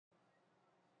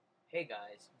Hey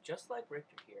guys, just like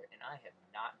Richter here, and I have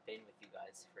not been with you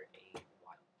guys for a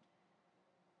while.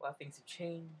 A lot of things have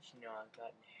changed. I've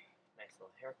gotten a nice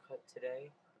little haircut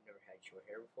today. I've never had short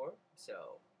hair before,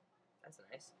 so that's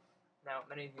nice. Now,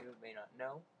 many of you may not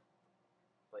know,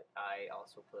 but I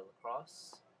also play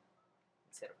lacrosse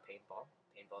instead of paintball.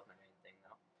 Paintball is my main thing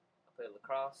now. I play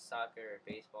lacrosse, soccer,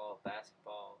 baseball,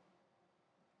 basketball,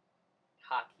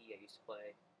 hockey. I used to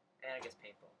play, and I guess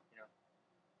paintball.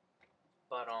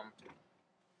 But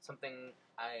something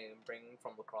I am bringing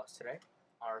from lacrosse today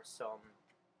are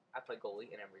I play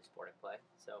goalie in every sport I play.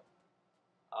 So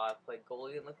I play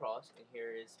goalie in lacrosse, and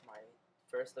here is my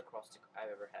first lacrosse stick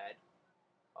I've ever had,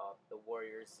 the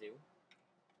Warriors Zoo.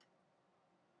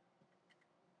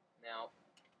 Now,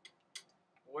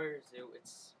 Warriors Zoo,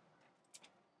 it's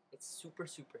super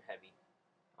heavy.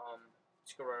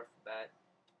 Just go right off the bat.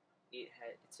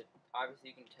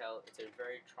 Obviously you can tell it's a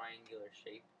very triangular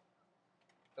shape.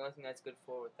 The only thing that's good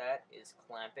for with that is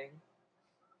clamping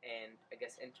and I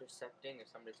guess intercepting.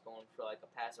 If somebody's going for like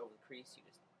a pass over the crease, you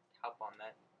just hop on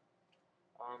that.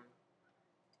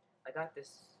 I got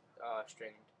this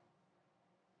stringed.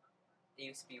 It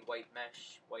used to be white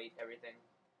mesh, white everything,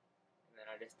 and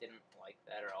then I just didn't like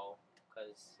that at all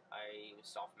because it was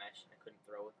soft mesh and I couldn't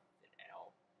throw it at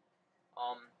all.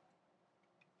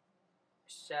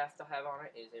 Shaft I have on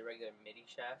it is a regular MIDI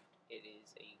shaft. It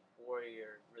is a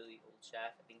Warrior, really old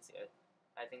shaft. I think it's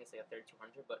like a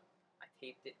 3200, but I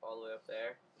taped it all the way up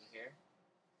there from here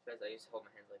because I used to hold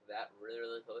my hands like that,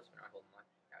 really close. But now I hold them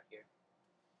out here.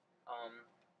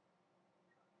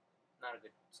 Not a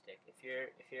good stick. If you're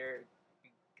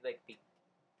like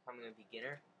becoming a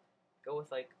beginner, go with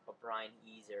like a Brian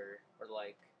Easer or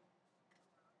like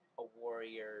a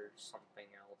Warrior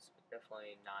something else, but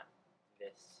definitely not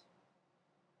this.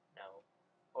 No,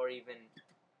 or even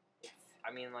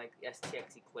like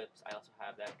STX Eclipse. I also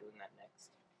have that. Doing that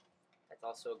next. That's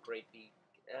also a great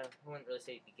I wouldn't really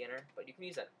say beginner, but you can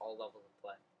use that at all levels of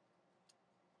play.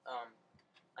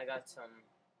 I got some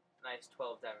nice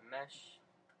 12 diamond mesh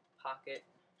pocket.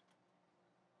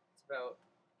 It's about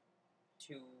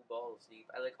 2 balls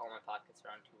deep. I like all my pockets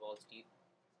around 2 balls deep.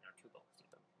 No, 2 balls deep.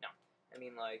 No, I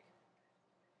mean like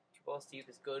 2 balls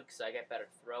deep is good because I get better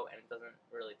throw and it doesn't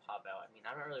really pop out. I'm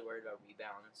not really worried about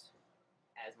rebounds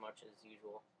as much as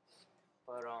usual,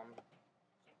 but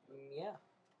yeah,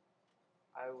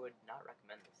 I would not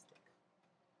recommend this stick.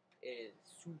 It is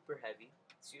super heavy.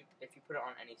 If you put it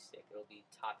on any stick, it'll be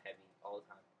top heavy all the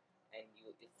time, and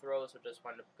your throws will just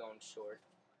wind up going short,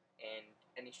 and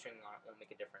any string on it won't make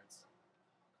a difference.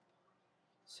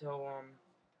 So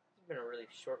it's been a really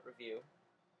short review.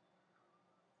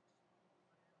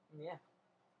 Yeah.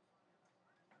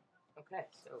 Okay,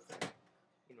 so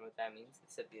you know what that means.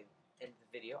 It's at the end of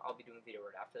the video. I'll be doing a video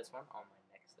right after this one on my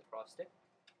next lacrosse stick.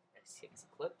 STX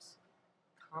Eclipse.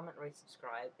 Comment, rate,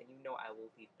 subscribe, and I will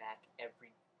be back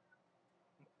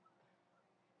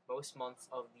most months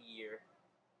of the year,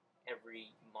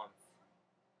 every month,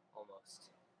 almost.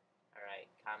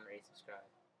 Alright, comment, rate, subscribe.